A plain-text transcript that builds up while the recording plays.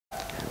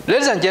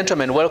Ladies and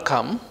gentlemen,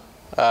 welcome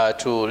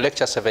to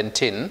lecture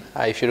 17.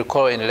 If you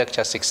recall, in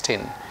lecture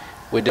 16,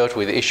 we dealt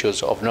with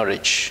issues of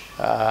knowledge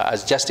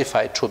as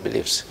justified true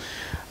beliefs.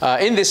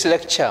 In this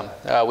lecture,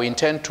 we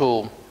intend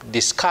to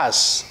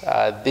discuss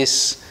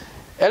this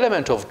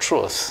element of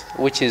truth,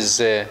 which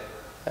is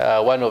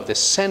one of the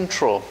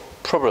central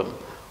problems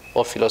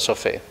of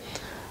philosophy.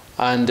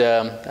 And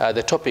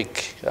the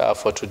topic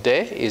for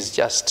today is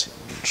just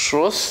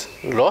truth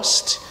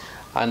lost.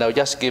 And I'll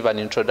just give an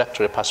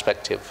introductory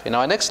perspective. In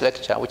our next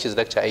lecture, which is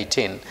lecture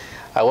 18,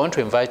 I want to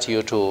invite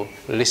you to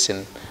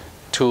listen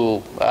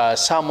to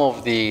some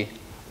of the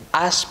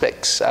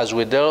aspects as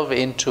we delve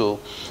into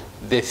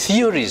the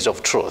theories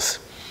of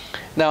truth.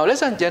 Now,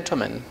 ladies and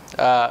gentlemen,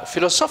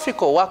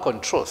 philosophical work on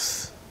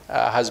truth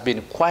has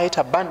been quite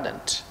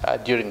abundant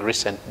during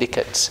recent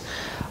decades.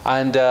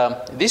 And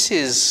this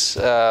is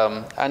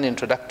an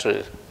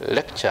introductory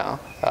lecture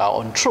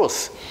on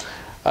truth.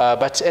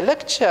 But a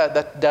lecture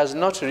that does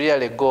not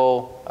really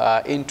go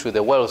into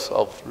the wealth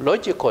of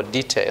logical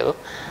detail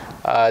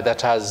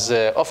that has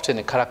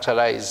often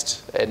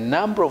characterized a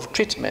number of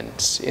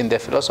treatments in the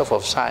philosophy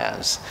of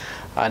science,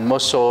 and more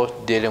so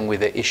dealing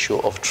with the issue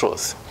of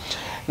truth.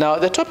 Now,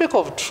 the topic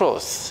of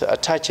truth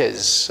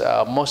touches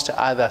most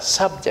other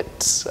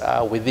subjects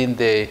within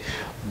the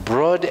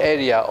broad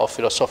area of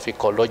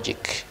philosophical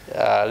logic,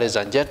 ladies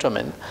and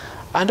gentlemen,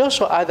 and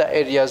also other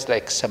areas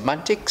like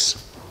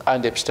semantics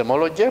and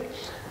epistemology.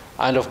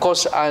 And of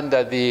course,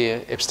 under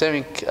the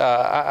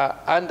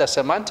under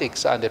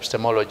semantics and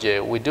epistemology,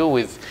 we do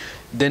with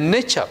the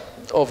nature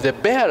of the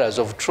bearers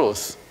of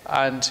truth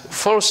and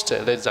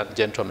falsehood, ladies and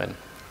gentlemen.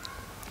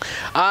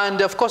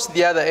 And of course,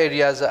 the other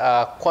areas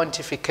are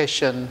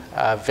quantification,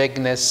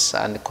 vagueness,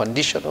 and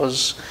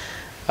conditionals.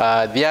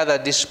 The other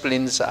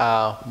disciplines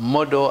are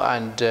modal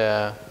and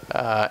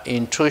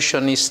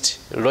intuitionist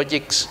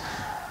logics,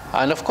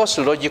 and of course,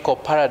 logical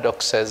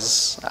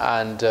paradoxes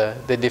and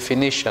the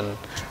definition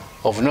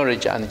of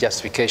knowledge and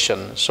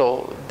justification.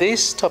 So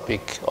this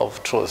topic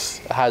of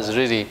truth has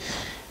really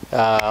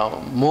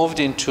moved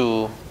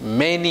into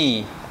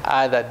many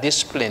other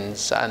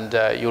disciplines, and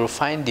you'll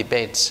find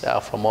debates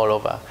from all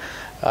over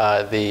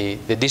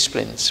the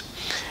disciplines.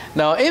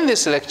 Now, in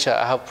this lecture,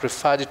 I have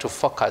preferred to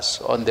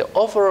focus on the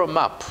overall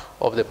map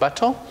of the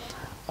battle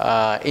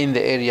in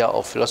the area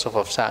of philosophy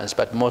of science,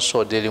 but more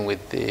so dealing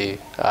with the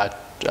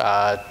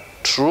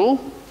truth.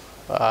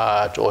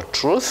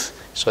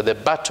 So the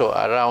battle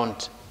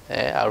around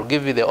I'll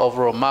give you the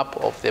overall map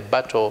of the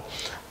battle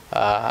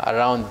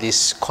around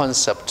this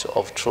concept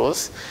of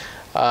truth.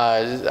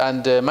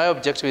 My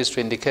objective is to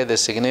indicate the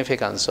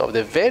significance of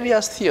the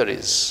various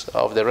theories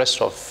of the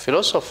rest of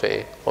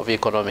philosophy of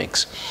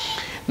economics.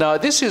 Now,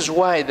 this is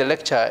why the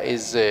lecture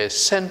is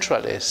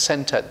centrally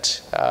centered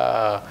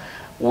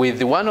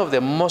with one of the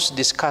most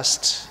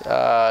discussed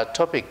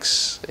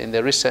topics in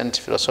the recent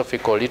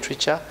philosophical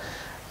literature,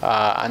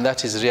 and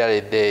that is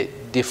really the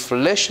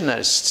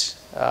deflationist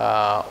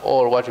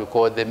or what we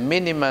call the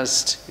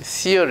minimalist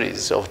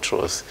theories of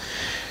truth.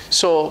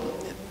 So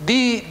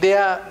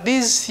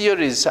these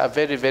theories are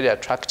very, very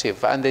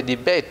attractive, and the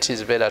debate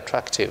is very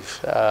attractive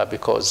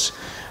because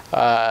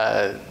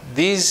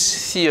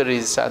these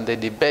theories and the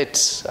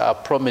debates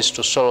promise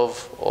to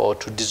solve or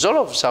to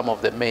dissolve some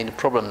of the main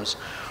problems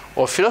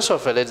of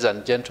philosophy, ladies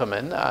and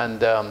gentlemen,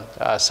 and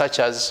such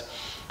as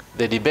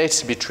the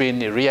debates between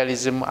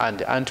realism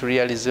and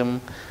anti-realism,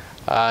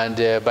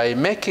 and by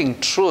making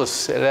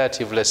truth a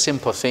relatively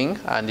simple thing.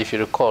 And if you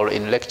recall,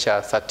 in lecture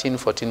 13,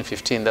 14,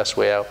 15, that's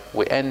where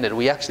we ended.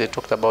 We actually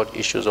talked about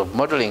issues of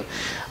modeling,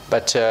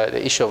 but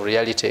the issue of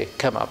reality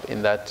came up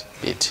in that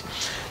bit.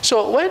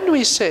 So when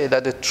we say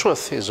that the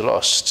truth is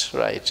lost,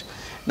 right?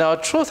 Now,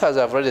 truth, as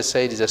I've already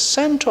said, is a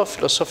central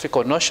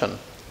philosophical notion,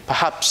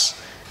 perhaps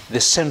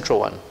the central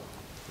one.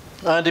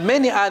 And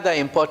many other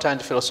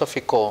important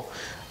philosophical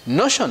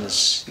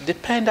notions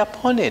depend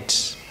upon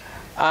it.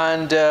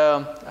 And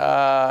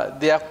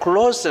they are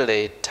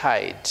closely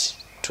tied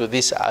to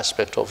this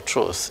aspect of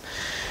truth.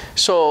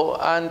 So,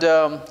 and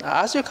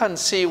as you can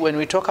see, when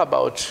we talk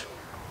about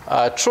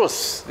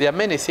truth, there are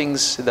many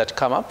things that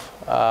come up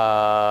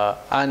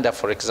under,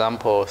 for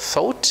example,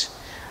 thought.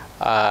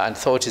 And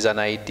thought is an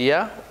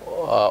idea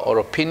or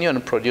opinion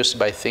produced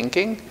by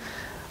thinking,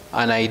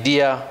 an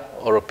idea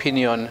or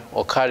opinion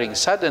occurring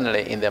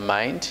suddenly in the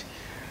mind.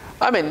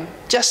 I mean,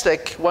 just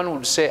like one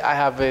would say, I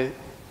have a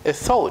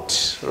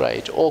thought,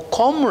 right? Or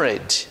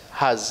comrade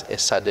has a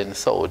sudden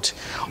thought,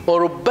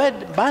 or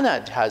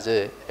Bernard has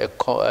a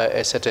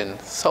certain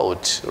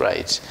thought,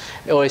 right?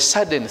 Or a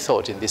sudden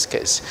thought in this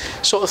case.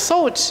 So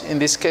thought in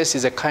this case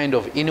is a kind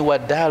of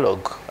inward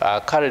dialogue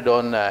carried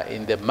on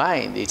in the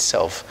mind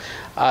itself,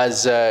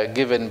 as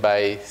given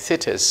by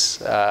Thetis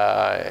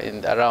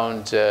in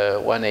around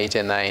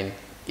 189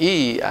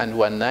 E and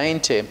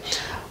 190.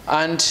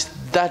 And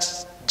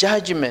that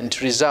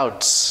judgment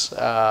results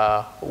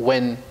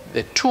when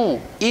the two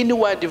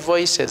inward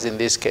voices in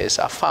this case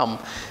affirm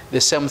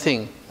the same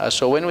thing.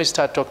 So when we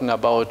start talking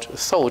about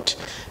thought,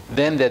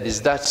 then there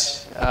is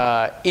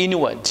that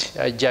inward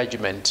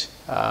judgment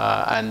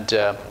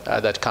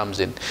that comes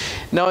in.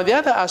 Now, the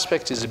other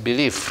aspect is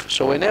belief.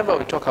 So whenever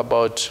we talk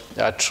about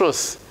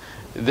truth,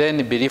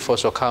 then belief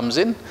also comes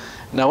in.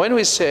 Now, when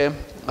we say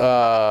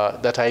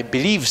that I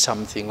believe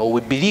something or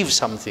we believe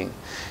something,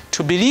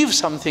 to believe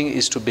something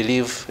is to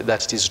believe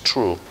that it is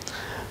true.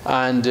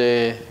 And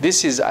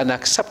this is an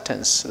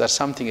acceptance that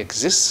something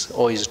exists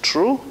or is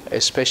true,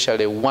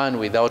 especially one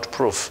without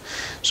proof.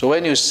 So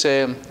when you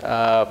say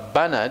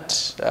Bernard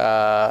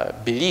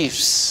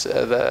believes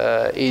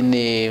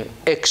in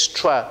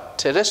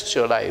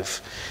extraterrestrial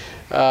life,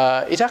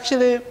 it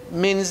actually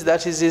means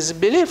that it is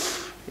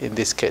belief in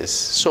this case.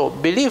 So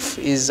belief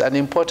is an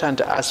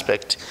important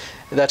aspect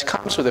that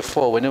comes to the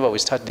fore whenever we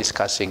start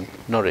discussing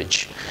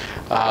knowledge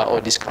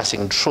or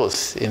discussing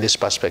truth in this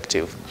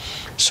perspective.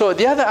 So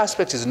the other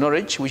aspect is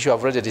knowledge, which we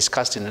have already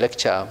discussed in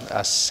lecture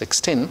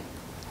 16.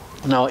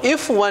 Now,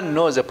 if one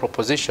knows a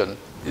proposition,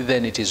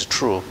 then it is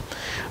true,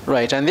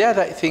 right? And the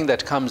other thing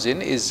that comes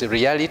in is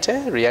reality.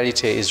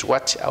 Reality is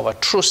what our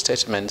true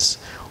statements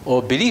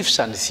or beliefs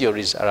and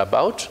theories are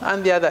about.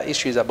 And the other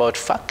issue is about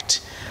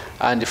fact.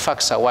 And the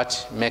facts are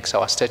what makes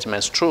our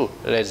statements true,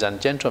 ladies and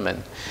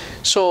gentlemen.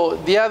 So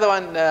the other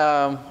one,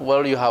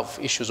 well, you have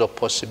issues of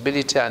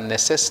possibility and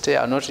necessity.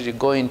 I'll not really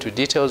go into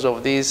details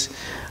of these.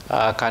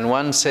 Can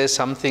one say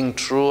something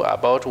true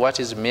about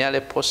what is merely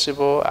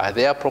possible? Are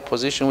there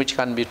propositions which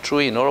can be true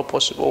in all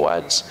possible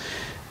words?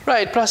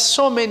 Right, plus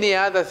so many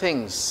other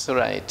things,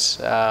 right?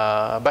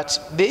 But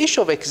the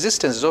issue of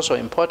existence is also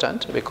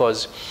important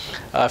because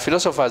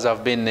philosophers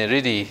have been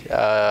really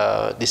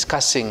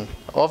discussing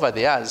over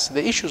the years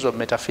the issues of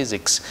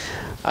metaphysics.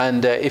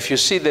 And if you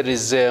see there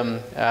is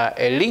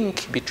a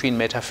link between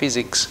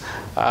metaphysics,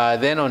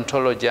 then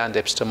ontology and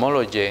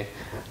epistemology,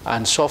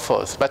 and so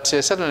forth. But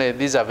certainly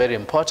these are very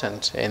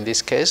important in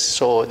this case.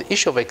 So the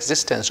issue of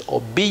existence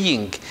or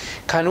being,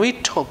 can we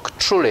talk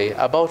truly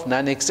about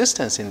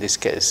non-existence in this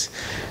case?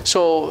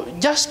 So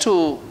just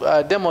to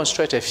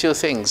demonstrate a few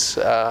things,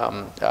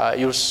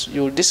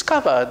 you'll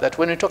discover that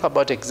when we talk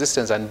about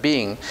existence and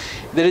being,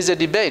 there is a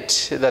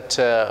debate that,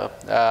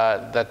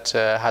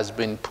 has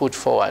been put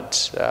forward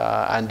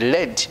and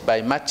led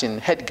by Martin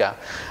Heidegger,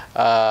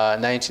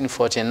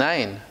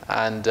 1949.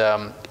 And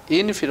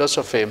in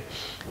philosophy,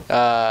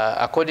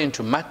 according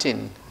to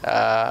Martin,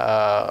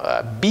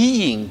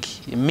 being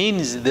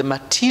means the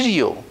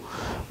material,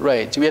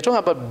 right? We are talking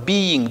about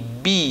being,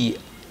 B-E-I-N-G,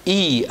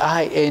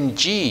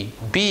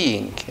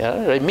 being.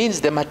 It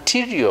means the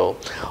material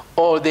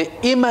or the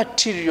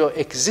immaterial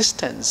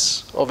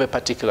existence of a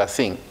particular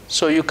thing.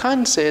 So you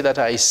can't say that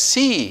I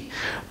see,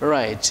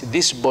 right,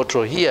 this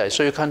bottle here.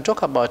 So you can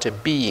talk about a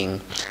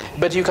being,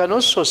 but you can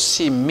also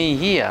see me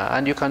here,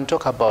 and you can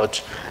talk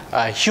about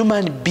a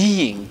human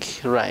being,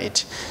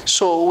 right?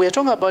 So we're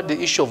talking about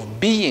the issue of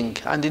being,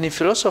 and in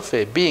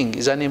philosophy, being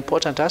is an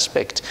important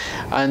aspect.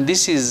 And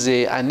this is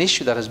an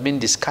issue that has been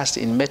discussed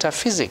in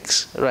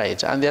metaphysics,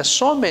 right? And there are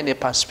so many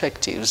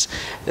perspectives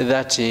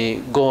that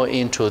go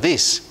into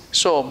this.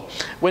 So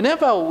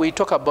whenever we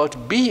talk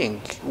about being,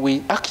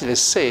 we actually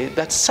say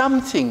that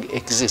something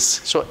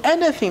exists. So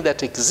anything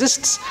that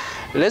exists,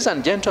 ladies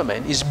and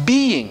gentlemen, is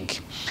being.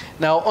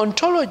 Now,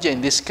 ontology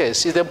in this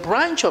case is a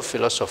branch of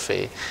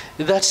philosophy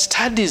that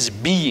studies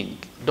being.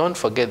 Don't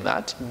forget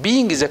that.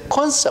 Being is a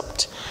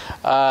concept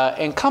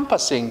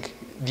encompassing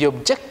the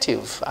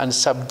objective and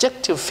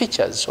subjective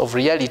features of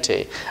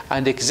reality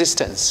and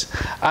existence.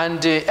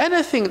 And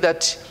anything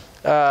that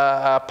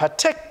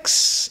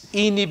partakes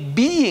in a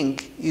being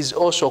is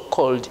also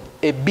called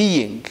a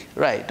being,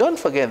 right? Don't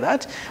forget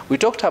that. We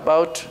talked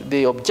about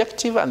the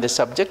objective and the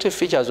subjective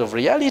features of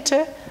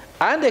reality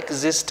and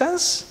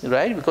existence,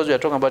 right? Because we are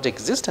talking about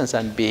existence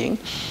and being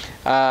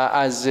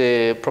as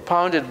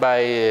propounded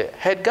by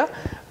Heidegger.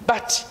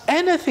 But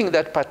anything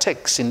that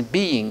partakes in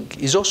being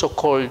is also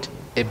called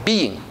a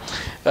being.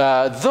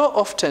 Though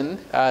often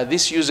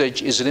this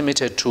usage is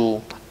limited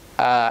to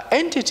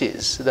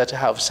entities that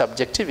have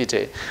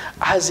subjectivity,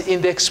 as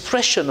in the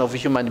expression of a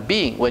human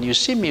being. When you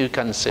see me, you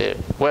can say,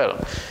 well,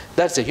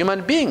 that's a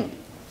human being.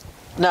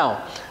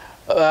 Now,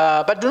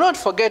 but do not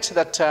forget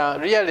that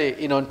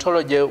really in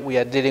ontology we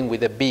are dealing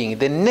with a being,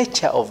 the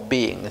nature of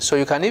being. So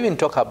you can even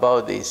talk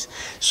about this.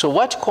 So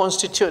what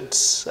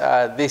constitutes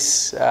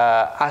this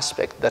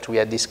aspect that we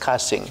are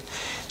discussing?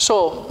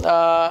 So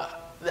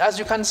as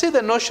you can see,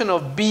 the notion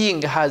of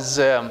being has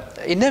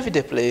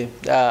inevitably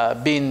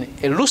been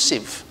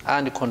elusive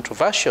and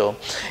controversial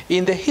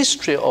in the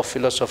history of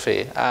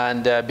philosophy,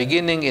 and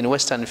beginning in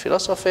Western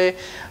philosophy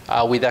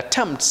with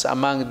attempts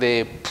among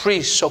the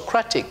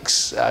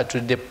pre-Socratics to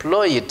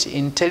deploy it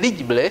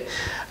intelligibly.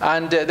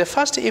 And the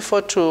first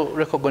effort to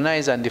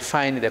recognize and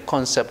define the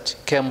concept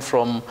came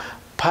from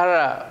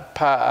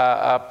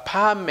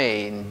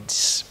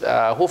Parmenides,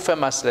 who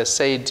famously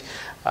said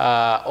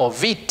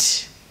of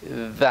it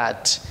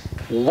that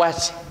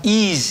what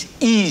is.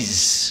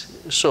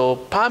 So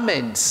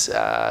Parmenides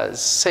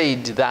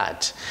said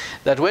that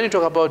when you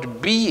talk about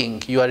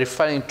being, you are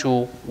referring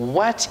to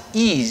what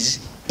is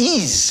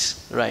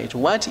is, right?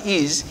 What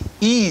is,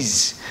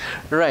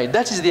 right?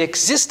 That is the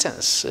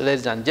existence,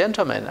 ladies and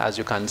gentlemen, as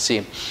you can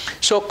see.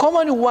 So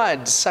common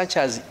words such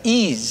as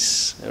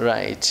is,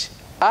 right,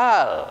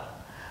 are,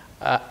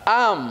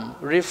 am,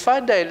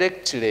 refer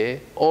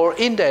directly or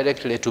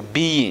indirectly to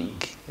being.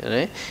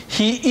 Right?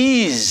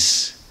 He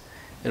is,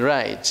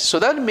 right? So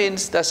that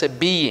means that's a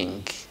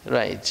being,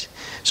 right?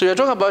 So you're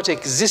talking about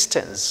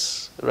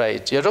existence,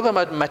 right? You're talking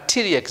about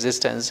material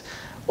existence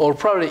or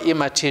probably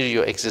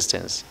immaterial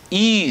existence.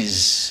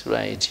 Is,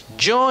 right?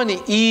 John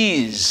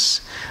is,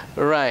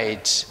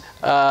 right?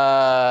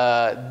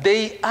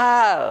 They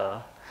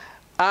are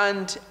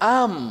and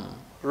am,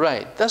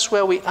 right? That's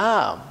where we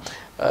are.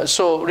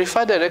 So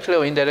refer directly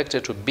or indirectly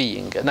to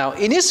being. Now,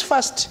 in its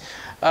first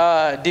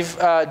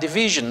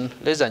division,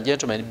 ladies and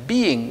gentlemen,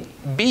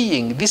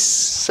 being,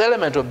 this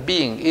element of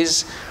being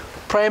is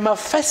prima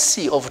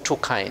facie of two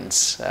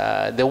kinds.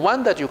 The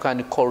one that you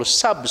can call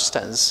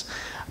substance,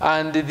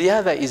 and the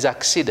other is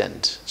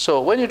accident.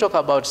 So when you talk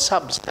about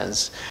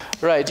substance,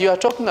 right, you are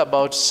talking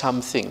about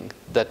something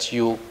that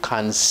you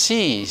can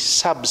see,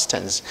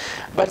 substance.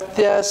 But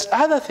there's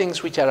other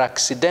things which are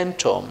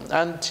accidental,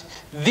 and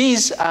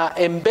these are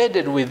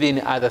embedded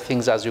within other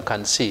things, as you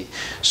can see.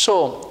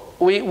 So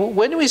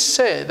when we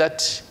say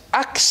that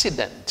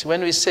accident,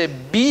 when we say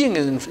being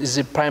is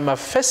a prima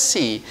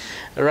facie,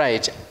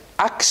 right,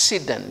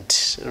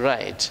 accident,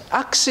 right?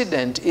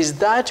 Accident is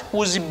that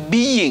whose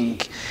being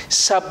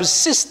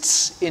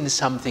subsists in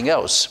something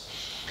else.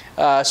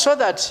 So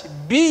that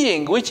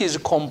being which is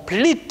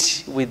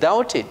complete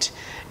without it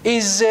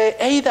is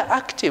either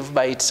active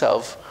by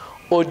itself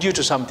or due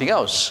to something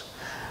else.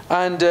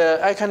 And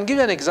I can give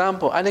you an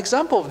example. An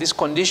example of this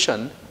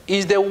condition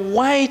is the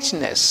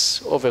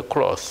whiteness of a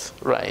cloth,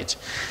 right?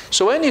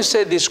 So when you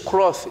say this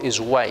cloth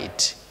is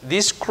white,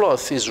 this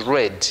cloth is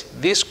red,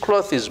 this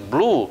cloth is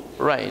blue,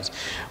 right?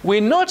 We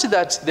note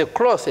that the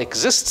cloth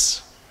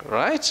exists,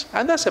 right?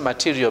 And that's a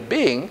material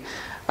being,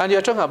 and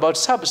you're talking about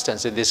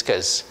substance in this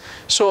case.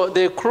 So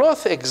the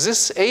cloth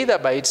exists either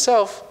by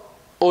itself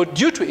or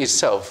due to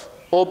itself,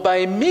 or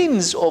by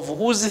means of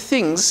whose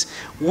things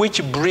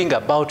which bring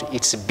about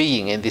its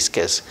being in this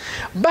case.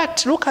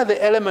 But look at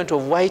the element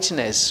of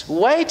whiteness.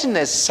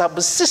 Whiteness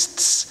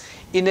subsists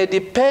in a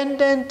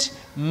dependent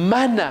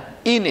manner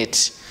in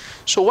it.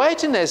 So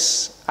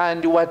whiteness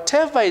and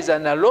whatever is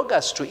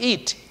analogous to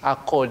it are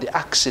called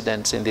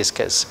accidents in this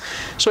case.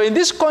 So in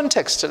this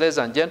context, ladies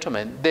and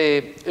gentlemen,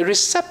 the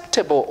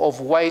receptacle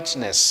of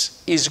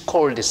whiteness is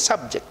called a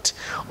subject,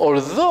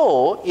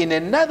 although in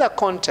another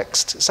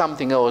context,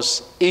 something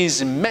else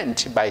is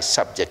meant by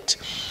subject.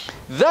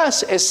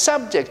 Thus, a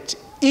subject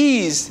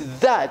is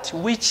that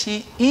which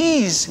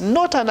is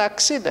not an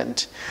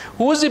accident,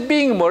 whose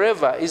being,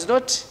 moreover, is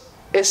not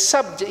a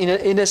subject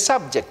in a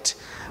subject,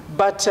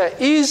 but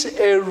is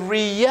a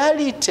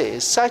reality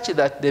such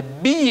that the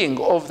being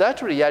of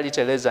that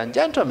reality, ladies and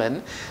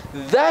gentlemen,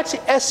 that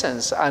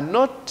essence are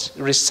not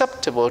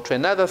receptible to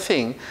another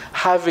thing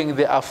having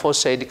the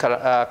aforesaid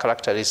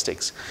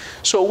characteristics.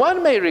 So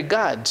one may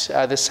regard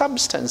the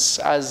substance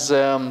as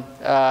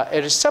a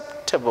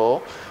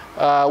receptacle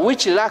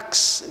which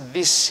lacks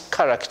this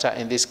character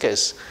in this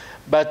case.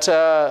 But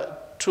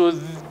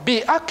to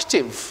be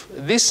active,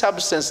 this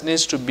substance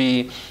needs to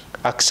be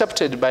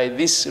accepted by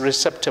this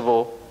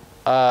receptacle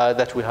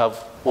that we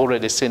have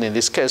already seen in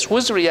this case,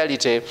 whose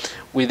reality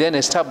we then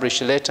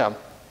establish later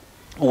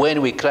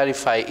when we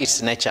clarify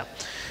its nature.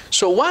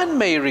 So one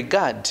may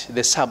regard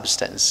the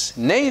substance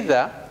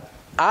neither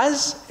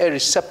as a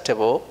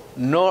receptacle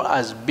nor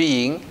as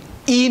being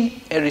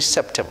in a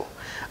receptacle,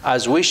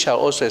 as we shall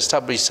also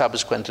establish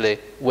subsequently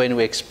when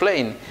we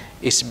explain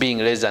its being,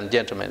 ladies and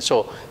gentlemen.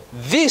 So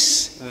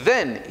this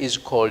then is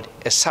called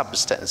a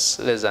substance,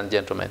 ladies and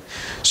gentlemen.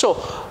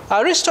 So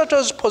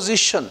Aristotle's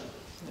position,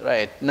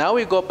 right, now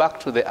we go back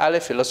to the early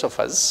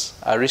philosophers,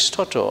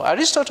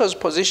 Aristotle's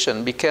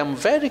position became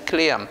very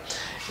clear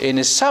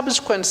in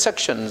subsequent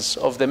sections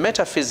of the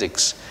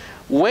metaphysics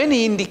when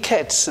he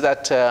indicates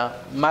that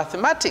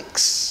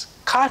mathematics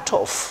cut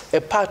off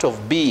a part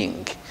of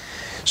being.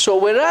 So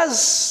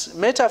whereas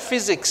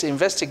metaphysics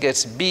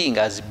investigates being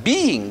as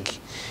being,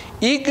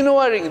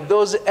 ignoring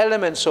those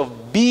elements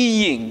of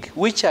being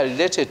which are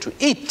related to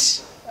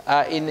it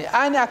in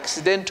an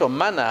accidental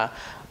manner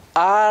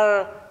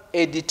are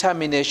a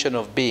determination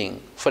of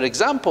being. For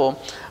example,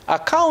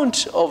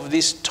 account of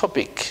this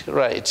topic,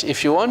 right?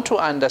 If you want to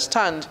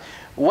understand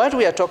what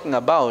we are talking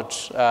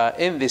about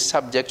in this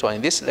subject or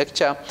in this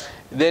lecture,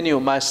 then you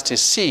must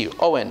see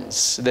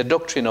Owen's The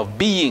Doctrine of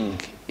Being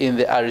in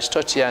the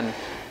Aristotelian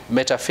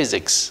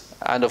Metaphysics.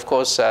 And of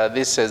course,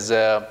 this is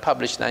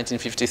published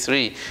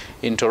 1953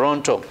 in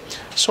Toronto.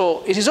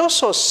 So it is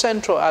also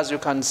central, as you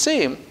can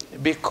see,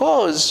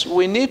 because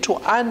we need to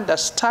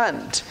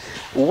understand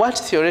what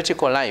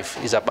theoretical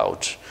life is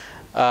about.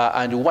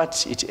 and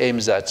what it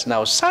aims at.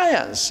 Now,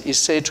 science is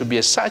said to be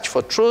a search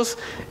for truth,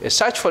 a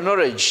search for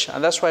knowledge,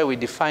 and that's why we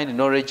define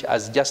knowledge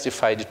as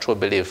justified true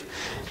belief.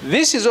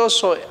 This is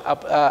also,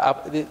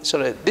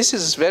 this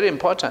is very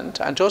important,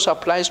 and it also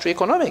applies to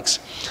economics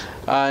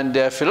and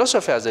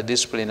philosophy as a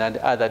discipline and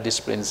other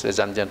disciplines, ladies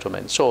and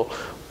gentlemen. So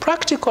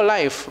practical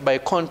life, by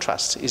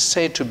contrast, is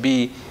said to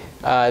be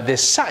the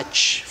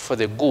search for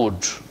the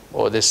good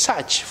or the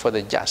search for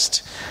the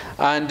just.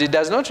 And it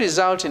does not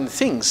result in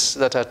things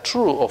that are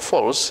true or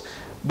false,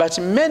 but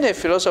many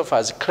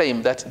philosophers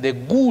claim that the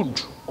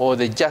good or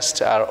the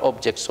just are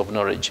objects of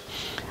knowledge.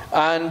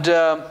 And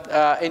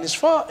in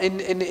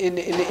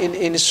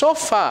so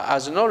far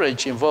as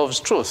knowledge involves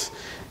truth,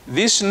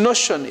 this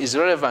notion is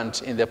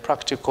relevant in the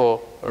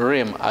practical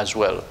realm as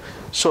well.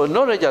 So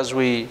knowledge as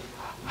we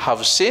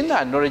have seen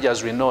and knowledge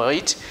as we know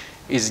it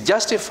is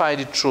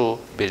justified true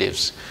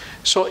beliefs.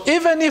 So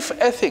even if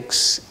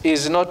ethics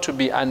is not to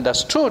be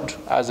understood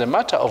as a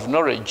matter of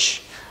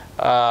knowledge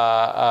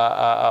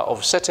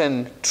of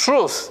certain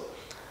truth,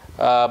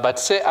 but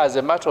say as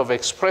a matter of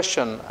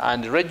expression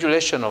and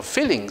regulation of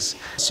feelings,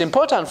 it's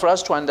important for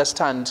us to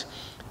understand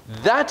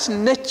that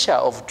nature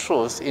of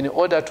truth in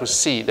order to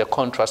see the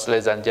contrast,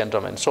 ladies and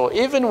gentlemen. So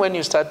even when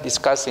you start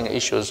discussing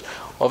issues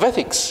of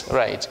ethics,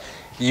 right,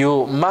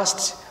 you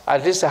must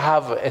at least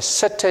have a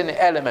certain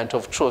element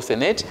of truth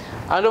in it,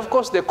 and of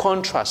course the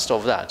contrast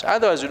of that.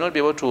 Otherwise, you'll not be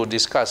able to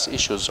discuss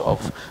issues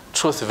of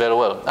truth very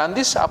well. And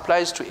this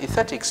applies to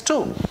aesthetics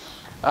too.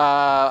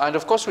 And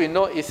of course, we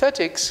know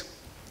aesthetics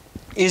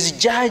is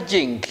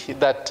judging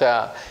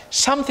that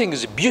something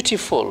is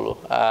beautiful,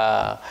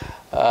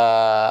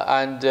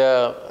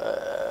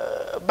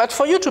 but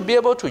for you to be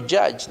able to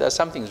judge that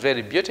something is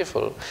very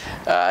beautiful,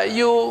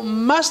 you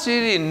must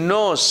really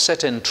know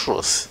certain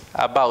truth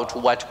about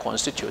what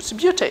constitutes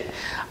beauty.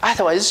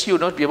 Otherwise, you'll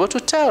not be able to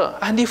tell.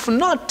 And if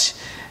not,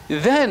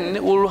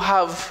 then we'll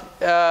have,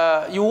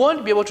 you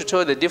won't be able to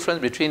tell the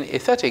difference between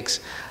aesthetics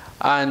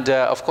and,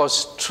 of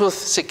course,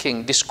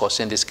 truth-seeking discourse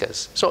in this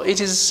case. So it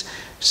is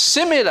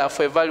similar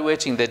for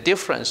evaluating the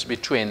difference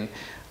between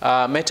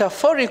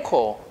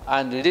metaphorical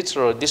and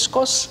literal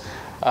discourse,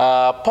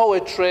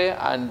 poetry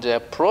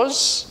and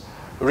prose,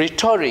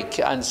 rhetoric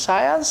and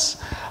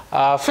science,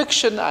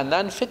 fiction and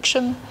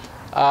non-fiction,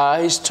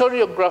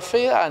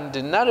 historiography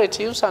and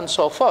narratives, and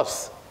so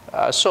forth.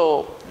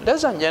 So,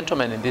 ladies and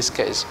gentlemen, in this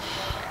case,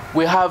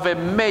 we have a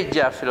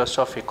major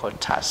philosophical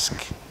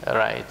task,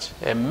 right?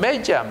 A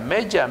major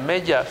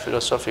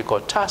philosophical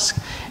task.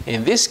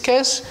 In this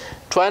case,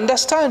 to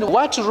understand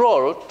what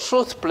role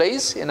truth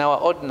plays in our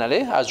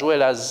ordinary as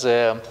well as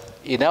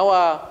in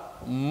our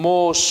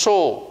more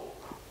so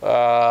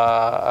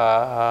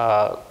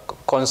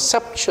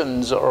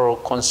conceptions or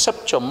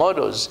conceptual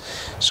models.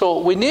 So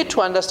we need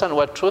to understand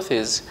what truth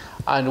is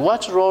and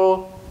what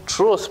role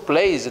truth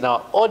plays in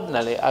our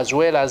ordinary as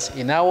well as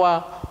in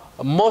our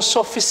more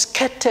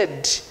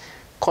sophisticated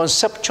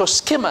conceptual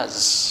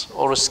schemas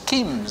or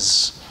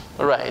schemes,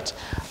 right?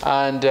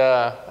 And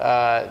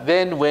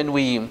then when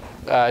we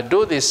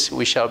do this,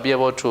 we shall be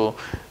able to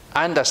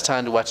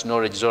understand what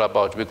knowledge is all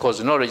about,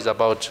 because knowledge is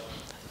about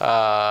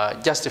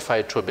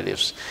justified true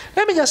beliefs.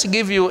 Let me just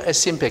give you a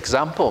simple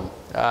example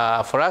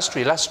for us to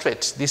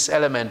illustrate this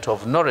element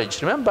of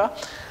knowledge. Remember,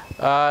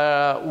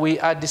 we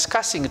are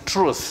discussing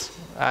truth,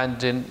 and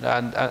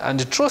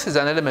the truth is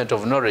an element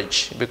of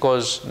knowledge,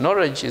 because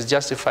knowledge is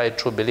justified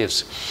true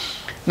beliefs.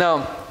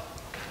 Now,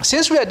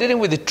 since we are dealing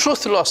with the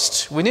truth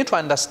lost, we need to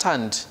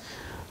understand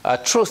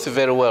truth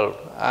very well.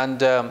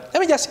 And let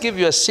me just give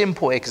you a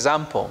simple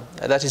example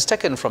that is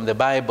taken from the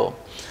Bible.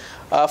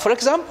 For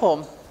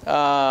example,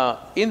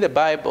 in the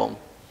Bible,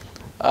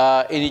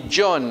 in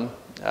John,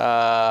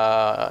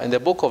 in the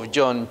book of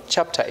John,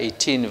 chapter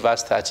 18,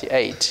 verse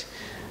 38,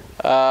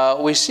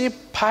 we see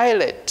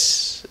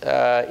Pilate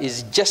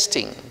is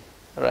jesting,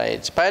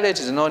 right? Pilate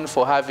is known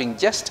for having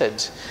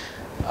jested.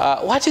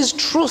 What is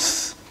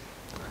truth?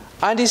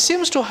 And he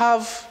seems to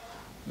have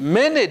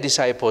many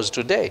disciples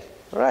today,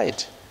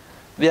 right?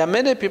 There are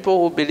many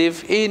people who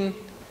believe in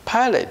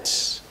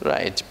Pilate,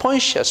 right?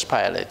 Pontius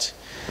Pilate.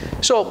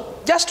 So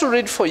just to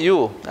read for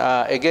you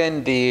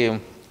again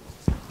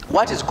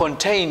what is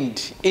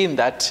contained in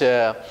that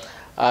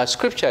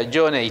scripture,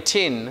 John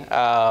 18,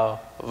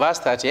 verse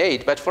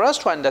 38. But for us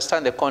to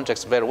understand the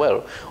context very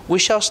well, we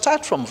shall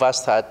start from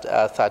verse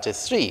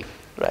 33.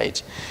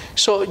 Right.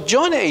 So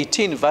John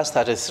 18, verse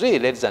 33,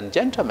 ladies and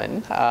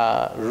gentlemen,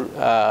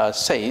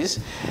 says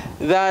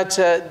that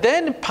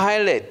then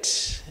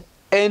Pilate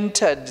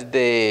entered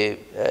the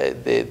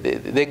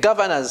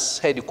governor's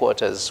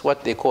headquarters,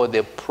 what they call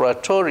the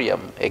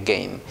praetorium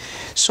again.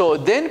 So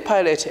then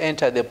Pilate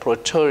entered the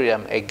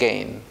praetorium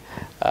again.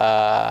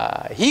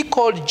 He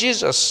called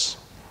Jesus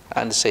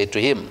and said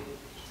to him,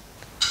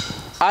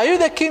 "Are you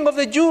the king of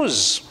the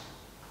Jews?"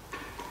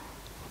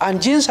 And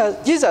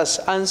Jesus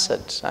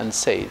answered and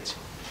said,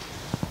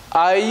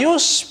 "Are you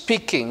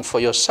speaking for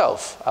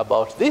yourself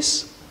about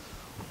this?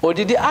 Or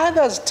did the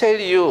others tell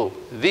you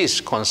this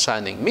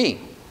concerning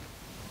me?"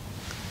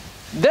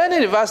 Then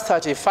in verse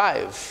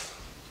 35,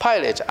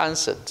 Pilate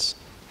answered,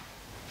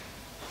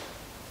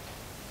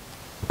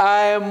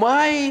 am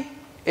I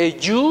a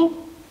Jew?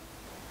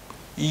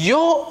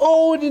 Your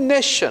own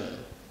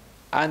nation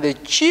and the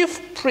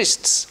chief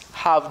priests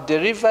have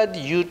delivered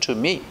you to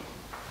me.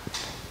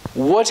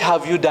 What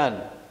have you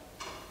done?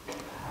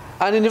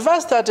 And in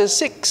verse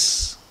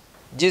 36,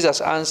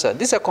 Jesus answered.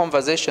 This is a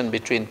conversation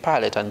between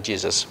Pilate and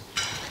Jesus.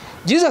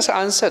 Jesus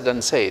answered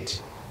and said,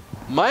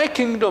 my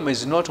kingdom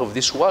is not of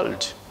this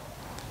world.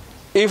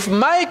 If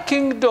my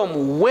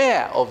kingdom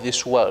were of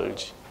this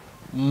world,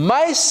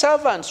 my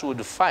servants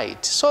would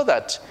fight so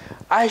that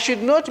I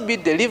should not be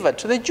delivered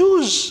to the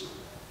Jews.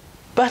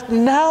 But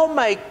now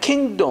my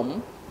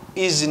kingdom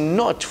is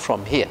not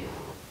from here.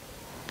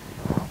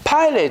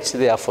 Pilate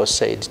therefore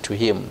said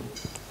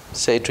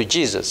to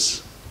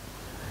Jesus,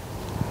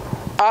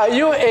 are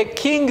you a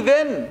king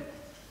then?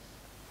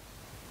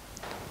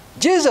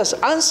 Jesus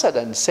answered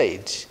and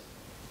said,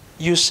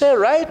 you say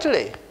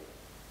rightly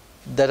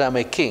that I'm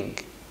a king.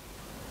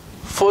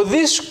 For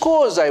this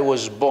cause I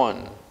was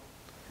born,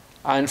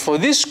 and for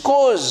this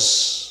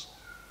cause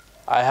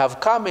I have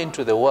come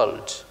into the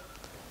world,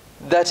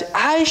 that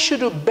I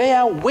should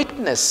bear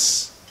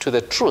witness to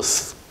the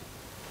truth.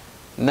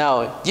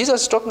 Now,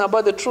 Jesus is talking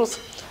about the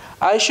truth.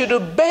 I should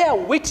bear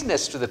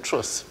witness to the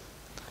truth.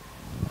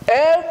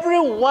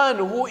 Everyone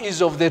who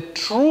is of the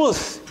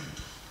truth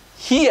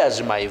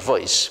hears my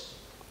voice.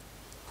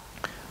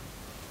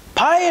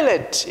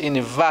 Pilate,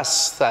 in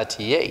verse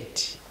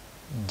 38,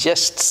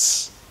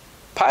 jests.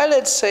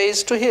 Pilate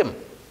says to him,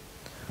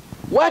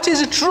 what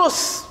is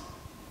truth?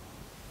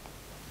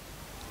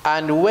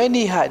 And when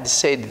he had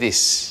said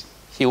this,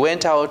 he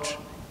went out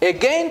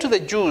again to the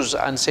Jews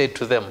and said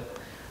to them,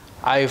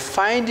 I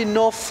find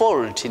no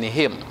fault in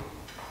him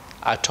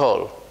at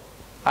all.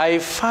 I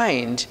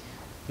find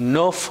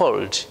no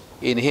fault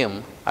in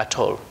him at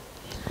all.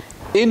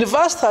 In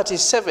verse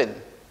 37,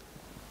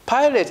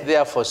 Pilate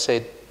therefore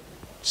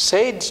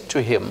said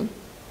to him,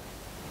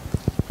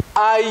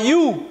 are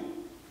you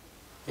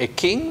a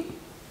king?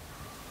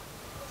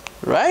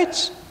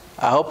 Right?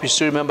 I hope you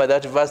still remember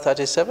that verse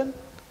 37.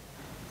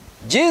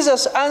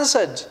 Jesus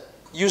answered,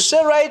 you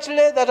say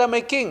rightly that I'm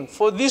a king.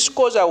 For this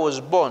cause I was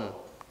born,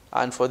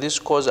 and for this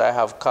cause I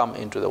have come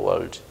into the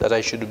world, that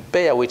I should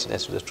bear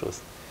witness to the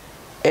truth.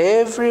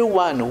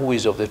 Everyone who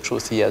is of the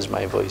truth hears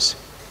my voice.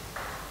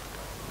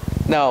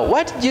 Now,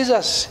 what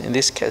Jesus in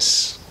this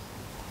case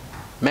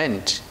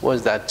meant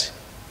was that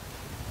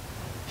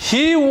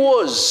he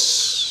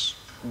was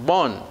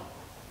born.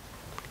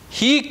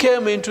 He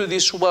came into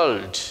this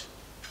world,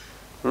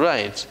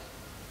 right,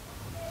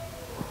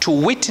 to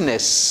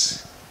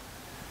witness,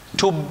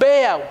 to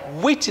bear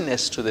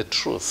witness to the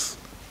truth.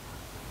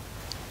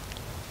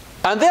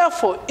 And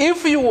therefore,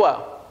 if you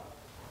are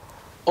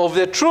of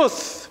the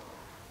truth,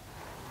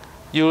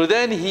 you will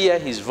then hear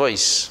his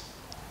voice.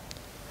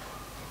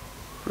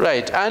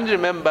 Right, and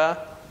remember,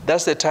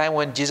 that's the time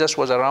when Jesus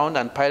was around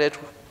and Pilate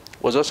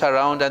was also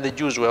around and the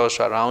Jews were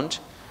also around.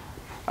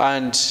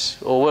 And,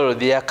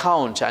 the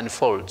account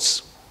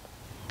unfolds.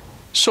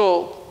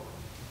 So,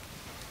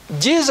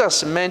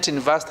 Jesus meant in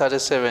verse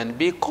 37,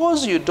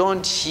 because you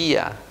don't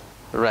hear,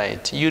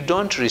 right, you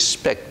don't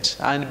respect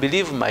and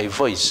believe my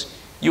voice,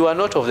 you are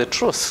not of the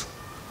truth.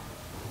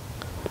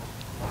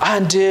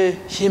 And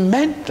he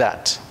meant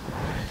that.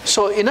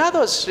 So, in other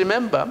words,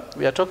 remember,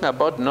 we are talking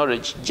about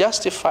knowledge,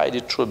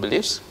 justified true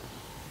beliefs,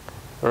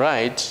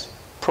 right?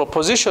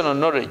 Propositional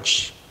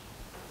knowledge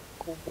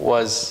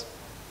was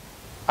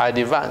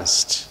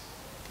advanced.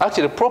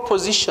 Actually,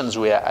 propositions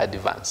were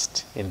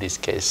advanced in this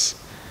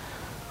case.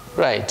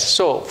 Right,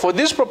 so for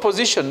these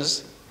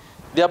propositions,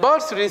 there are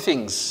about three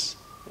things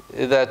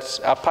that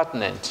are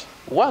pertinent.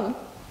 One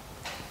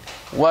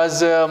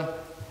was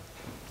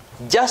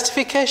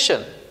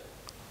justification.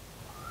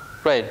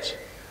 Right.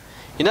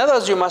 In other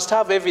words, you must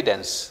have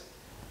evidence.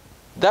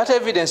 That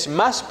evidence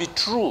must be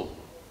true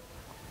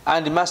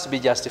and it must be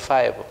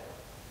justifiable.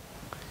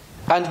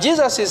 And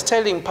Jesus is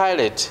telling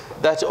Pilate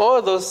that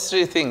all those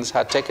three things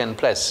had taken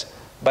place,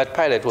 but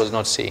Pilate was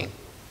not seeing.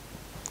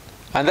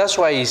 And that's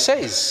why he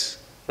says,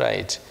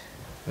 right,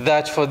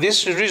 that for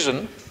this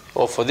reason,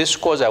 or for this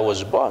cause I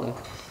was born,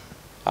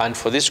 and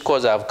for this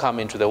cause I have come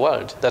into the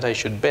world, that I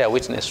should bear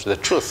witness to the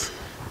truth.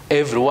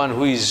 Everyone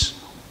who is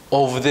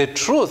of the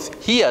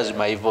truth hears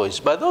my voice,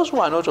 but those who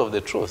are not of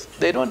the truth,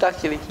 they don't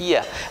actually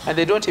hear, and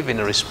they don't even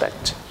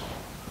respect.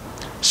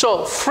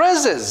 So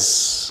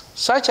phrases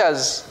such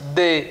as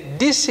the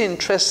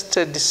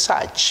disinterested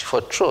search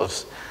for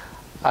truth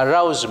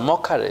arouse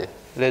mockery,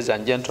 ladies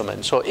and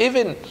gentlemen. So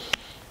even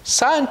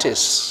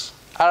scientists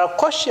are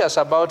cautious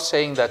about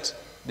saying that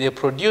they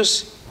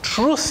produce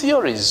true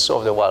theories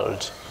of the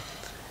world.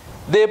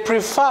 They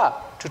prefer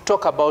to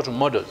talk about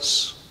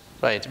models,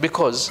 right?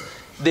 Because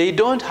they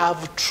don't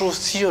have true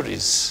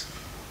theories.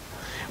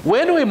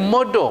 When we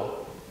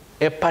model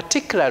a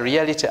particular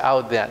reality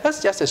out there,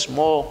 that's just a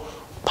small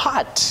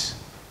part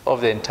of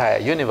the entire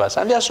universe.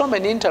 And there are so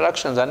many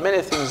interactions and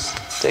many things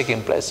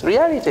taking place.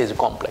 Reality is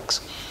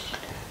complex.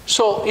 So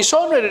So it's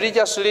only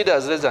religious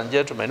leaders, ladies and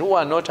gentlemen, who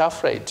are not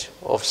afraid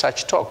of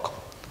such talk.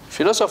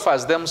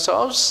 Philosophers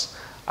themselves,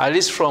 at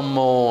least from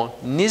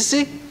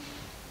Ntayi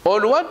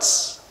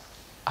onwards,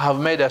 have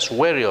made us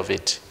wary of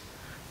it.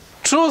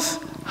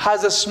 Truth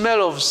has a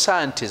smell of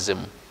scientism.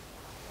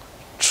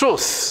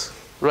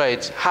 Truth,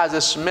 right, has a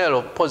smell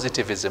of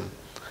positivism.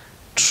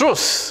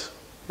 Truth,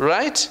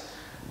 right,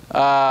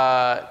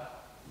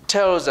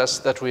 tells us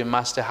that we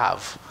must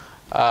have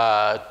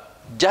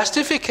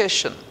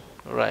justification,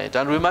 right,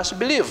 and we must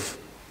believe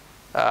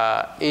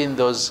in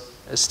those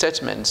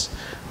statements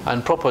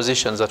and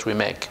propositions that we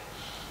make.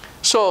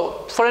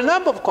 So for a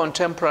number of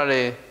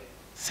contemporary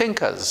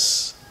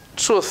thinkers,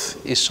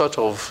 truth is sort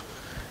of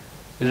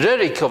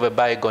relic of a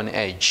bygone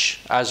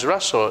age, as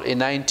Russell in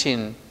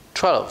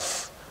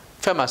 1912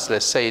 famously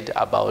said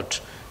about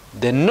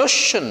the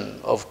notion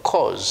of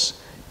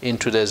cause in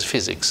today's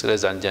physics,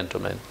 ladies and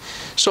gentlemen.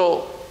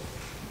 So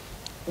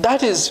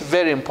that is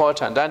very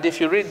important. And if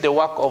you read the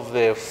work of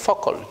the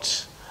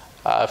Foucault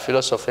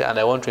philosophy, and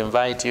I want to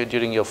invite you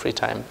during your free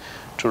time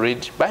to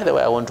read. By the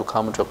way, I want to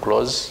come to a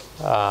close.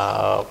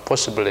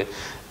 Possibly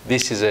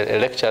this is a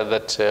lecture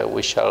that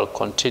we shall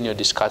continue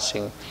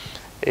discussing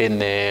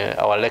in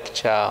our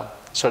lecture.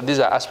 So these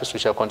are aspects we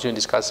shall continue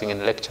discussing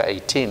in lecture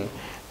 18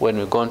 when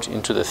we go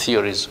into the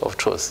theories of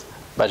truth.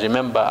 But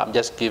remember, I'm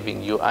just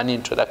giving you an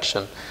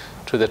introduction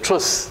to the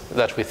truth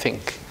that we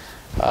think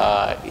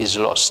is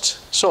lost.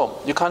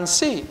 So you can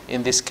see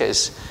in this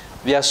case,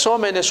 there are so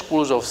many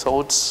schools of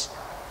thoughts,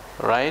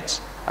 right?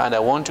 And I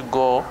want to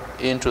go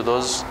into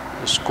those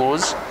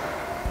schools,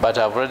 but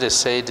I've already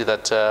said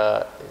that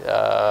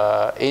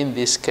in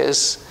this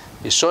case,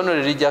 it's only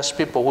religious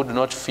people who do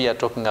not fear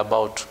talking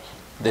about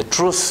the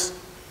truth,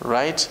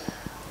 right?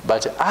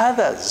 But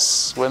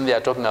others, when they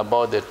are talking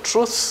about the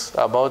truth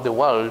about the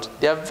world,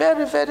 they are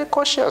very, very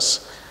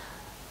cautious,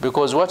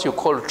 because what you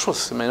call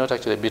truth may not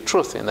actually be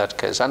truth in that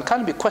case and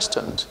can be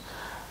questioned.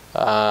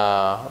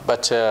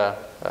 But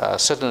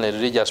certainly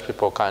religious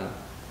people can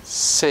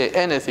say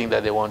anything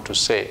that they want to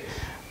say.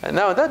 And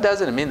now that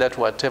doesn't mean that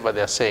whatever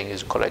they're saying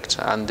is correct,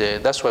 and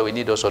that's why we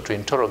need also to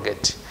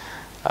interrogate.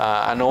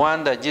 And no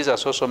wonder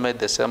Jesus also made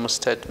the same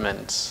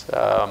statement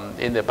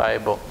in the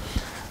Bible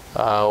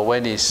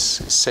when he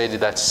said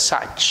that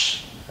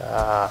search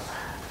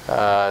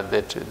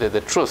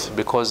the truth,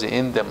 because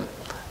in them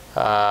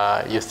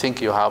you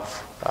think you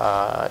have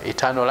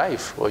eternal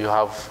life, or you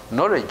have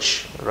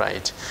knowledge,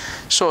 right?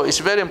 So it's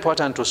very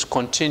important to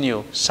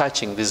continue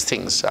searching these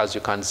things, as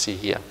you can see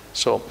here.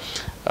 So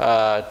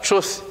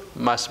truth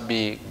must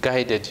be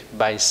guided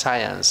by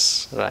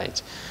science,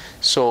 right?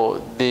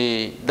 So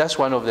that's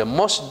one of the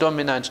most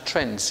dominant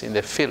trends in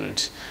the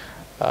field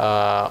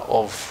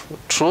of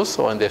truth,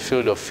 or in the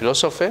field of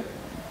philosophy,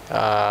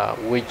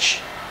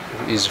 which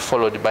is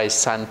followed by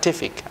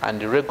scientific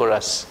and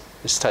rigorous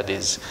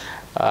studies.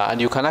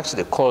 And you can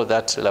actually call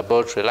that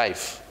laboratory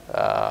life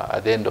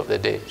at the end of the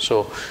day.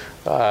 So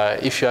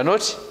if you are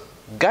not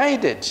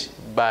guided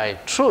by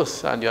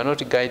truth, and you are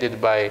not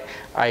guided by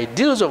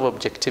ideals of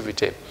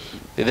objectivity,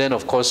 then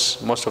of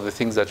course most of the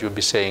things that you'll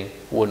be saying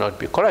will not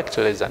be correct,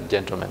 ladies and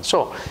gentlemen.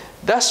 So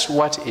that's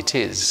what it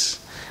is.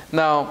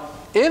 Now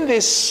in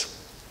this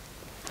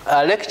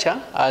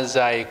lecture, as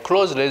I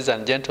close, ladies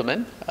and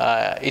gentlemen,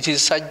 it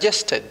is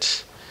suggested,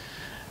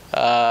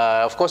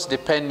 of course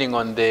depending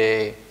on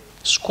the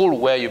school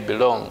where you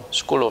belong,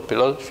 school of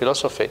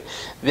philosophy,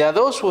 there are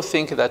those who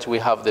think that we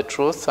have the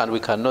truth and we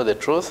can know the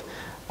truth,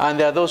 and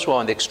there are those who are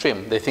on the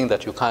extreme, they think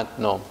that you can't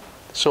know.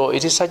 So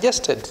it is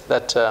suggested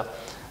that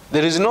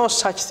there is no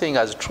such thing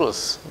as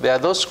truth. There are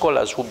those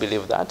scholars who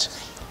believe that,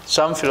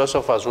 some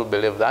philosophers who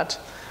believe that,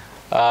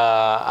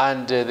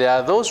 and there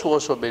are those who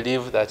also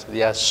believe that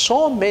there are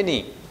so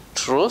many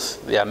truths,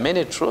 there are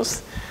many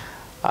truths,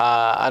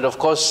 and of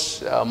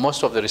course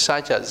most of the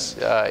researchers,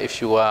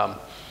 if you are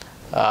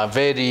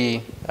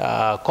very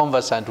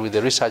conversant with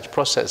the research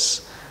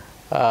process,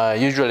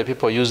 usually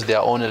people use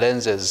their own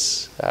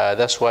lenses.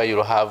 That's why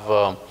you'll have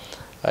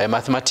a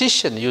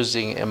mathematician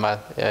using a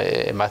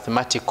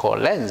mathematical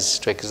lens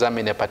to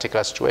examine a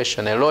particular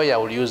situation. A lawyer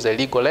will use a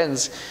legal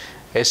lens.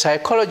 A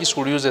psychologist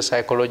will use a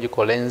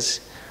psychological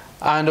lens.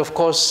 And of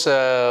course,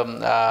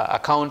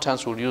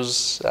 accountants will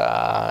use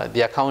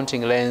the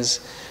accounting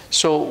lens.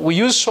 So we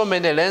use so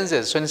many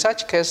lenses. So in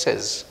such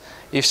cases,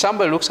 if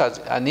somebody looks at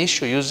an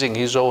issue using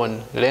his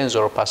own lens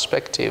or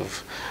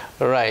perspective,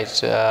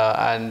 right,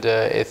 and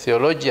a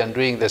theologian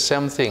doing the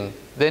same thing,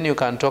 then you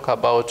can talk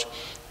about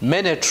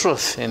many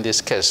truths in this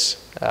case,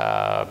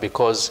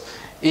 because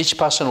each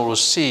person will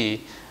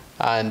see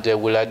and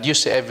will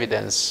adduce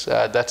evidence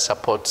that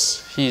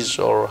supports his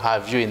or her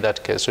view in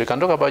that case. So you can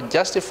talk about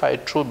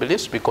justified true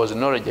beliefs, because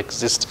knowledge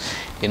exists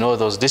in all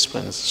those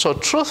disciplines. So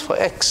truth for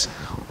X,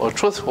 or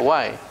truth for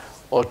Y,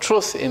 or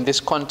truth in this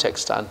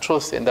context and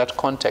truth in that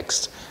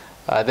context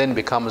then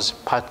becomes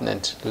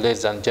pertinent,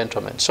 ladies and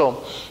gentlemen.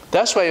 So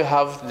that's why you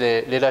have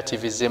the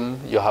relativism,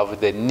 you have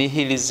the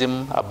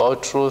nihilism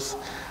about truth,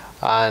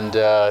 and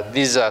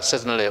these are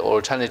certainly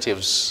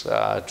alternatives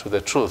to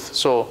the truth.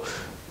 So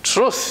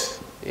truth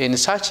in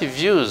such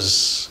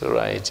views,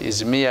 right,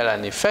 is mere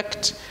an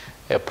effect,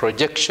 a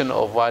projection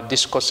of our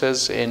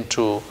discourses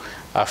into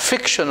a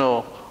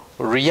fictional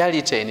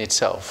reality in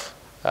itself,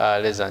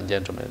 ladies and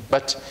gentlemen.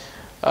 But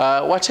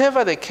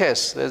whatever the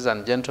case, ladies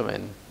and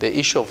gentlemen, the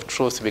issue of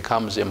truth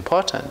becomes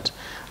important,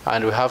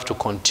 and we have to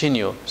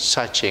continue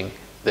searching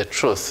the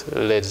truth,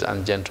 ladies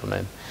and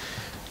gentlemen.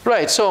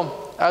 Right,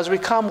 so as we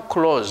come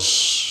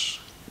close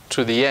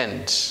to the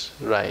end,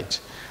 right,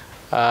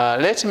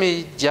 let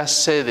me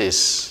just say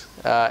this.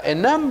 A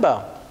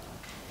number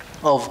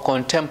of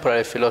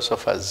contemporary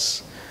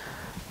philosophers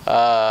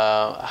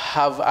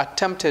have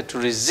attempted to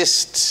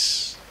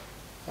resist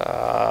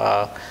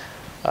a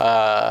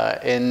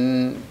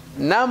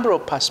number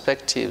of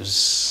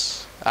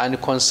perspectives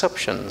and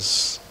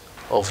conceptions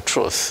of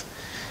truth.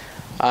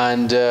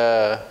 And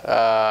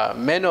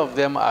many of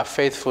them are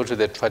faithful to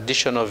the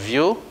traditional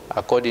view,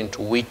 according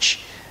to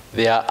which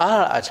there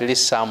are at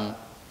least some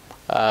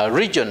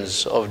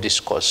regions of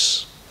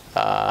discourse,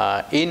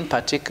 in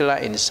particular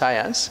in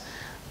science,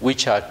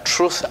 which are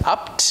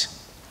truth-apt,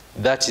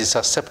 that is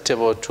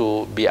susceptible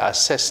to be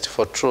assessed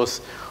for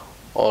truth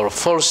or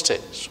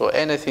falsity. So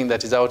anything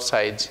that is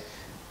outside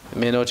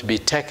may not be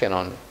taken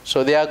on.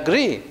 So they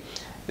agree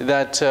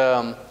that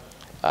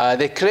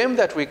they claim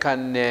that we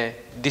can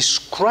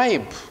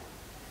describe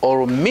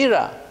or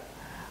mirror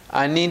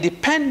an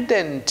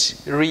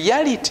independent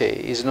reality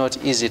is not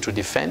easy to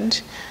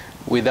defend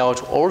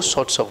without all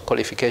sorts of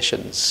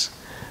qualifications.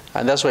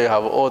 And that's why you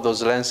have all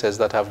those lenses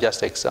that I've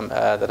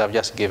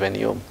just given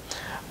you.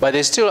 But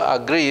they still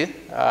agree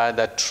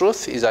that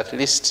truth is at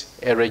least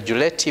a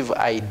regulative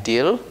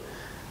ideal,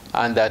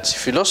 and that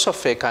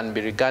philosophy can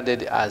be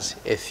regarded as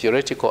a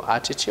theoretical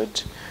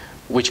attitude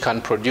which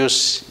can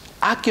produce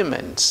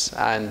arguments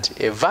and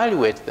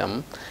evaluate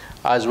them,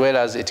 as well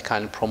as it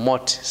can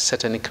promote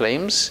certain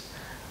claims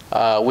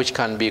which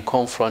can be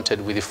confronted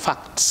with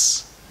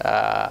facts,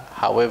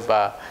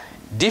 however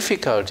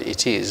difficult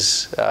it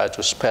is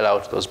to spell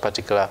out those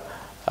particular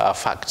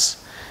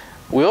facts.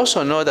 We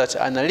also know that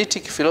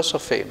analytic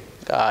philosophy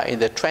in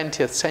the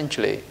 20th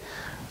century,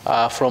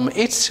 from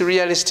its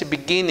realist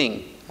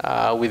beginning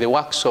with the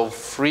works of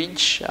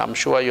Frege, I'm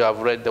sure you have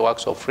read the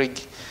works of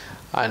Frege,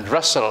 and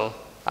Russell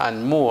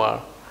and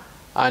Moore,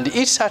 and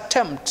its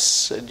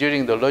attempts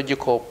during the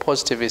logical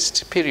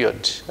positivist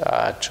period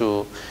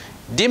to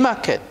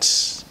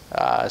demarcate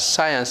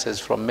sciences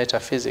from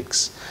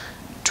metaphysics,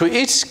 to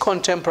its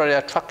contemporary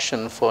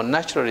attraction for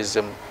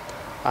naturalism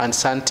and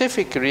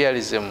scientific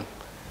realism,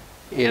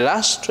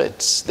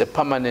 illustrates the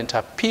permanent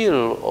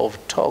appeal of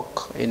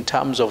talk in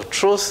terms of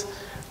truth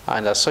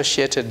and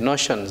associated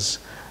notions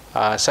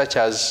such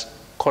as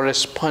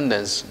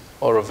correspondence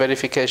or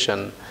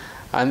verification.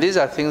 And these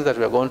are things that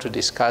we are going to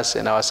discuss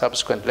in our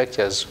subsequent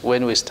lectures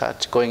when we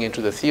start going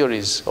into the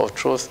theories of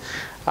truth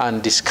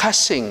and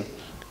discussing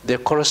the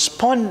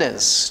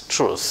correspondence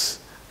truth,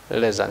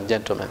 ladies and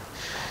gentlemen.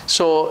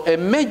 So a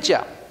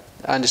major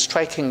and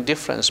striking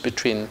difference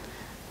between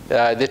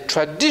the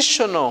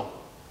traditional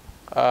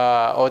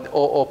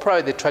or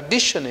probably the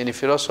tradition in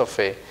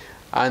philosophy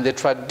and the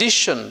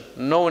tradition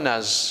known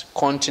as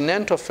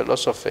continental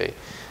philosophy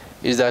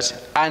is that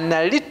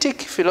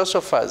analytic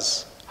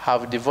philosophers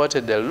have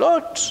devoted a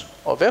lot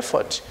of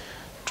effort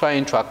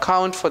trying to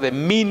account for the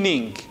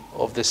meaning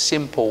of the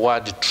simple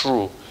word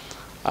true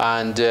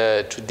and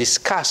to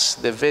discuss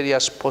the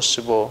various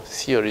possible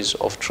theories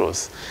of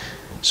truth.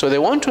 So they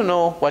want to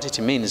know what it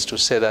means to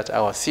say that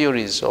our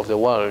theories of the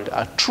world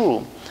are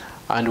true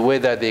and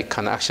whether they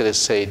can actually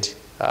say it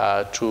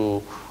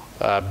to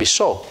be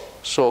so.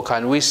 So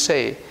can we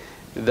say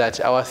that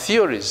our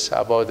theories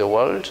about the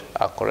world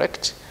are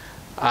correct?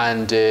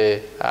 And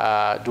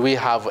do we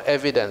have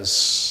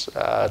evidence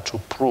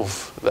to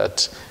prove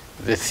that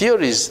the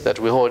theories that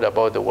we hold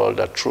about the world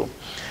are true?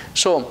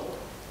 So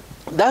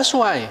that's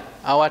why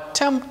our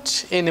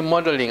attempt in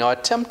modeling, our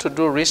attempt to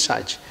do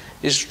research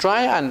is to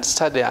try and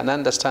study and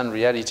understand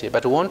reality,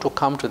 but we want to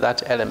come to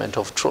that element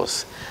of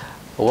truth.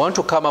 We want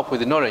to come up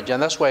with knowledge,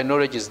 and that's why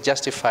knowledge is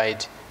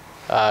justified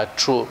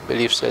true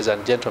beliefs, ladies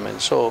and gentlemen.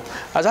 So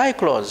as I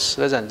close,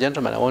 ladies and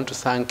gentlemen, I want to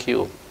thank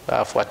you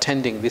for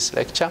attending this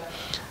lecture.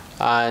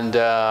 And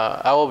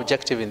our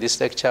objective in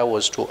this lecture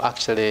was to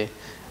actually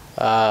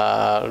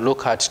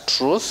look at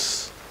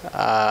truth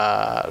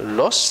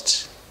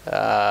lost,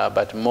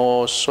 but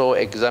more so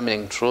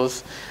examining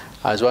truth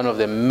as one of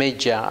the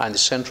major and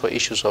central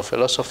issues of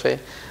philosophy.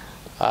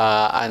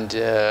 And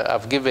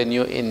I've given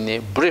you in a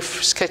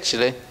brief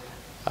sketchily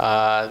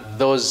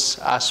those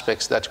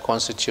aspects that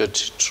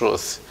constitute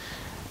truth.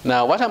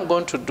 Now, what I'm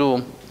going to do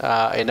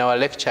in our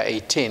lecture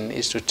 18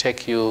 is to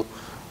take you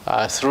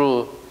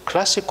through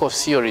classical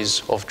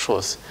theories of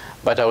truth,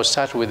 but I will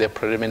start with a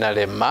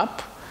preliminary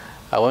map.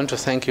 I want to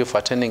thank you for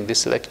attending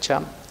this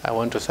lecture. I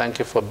want to thank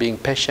you for being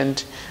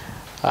patient,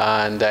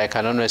 and I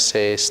can only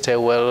say stay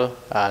well,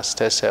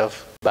 stay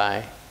safe,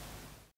 bye.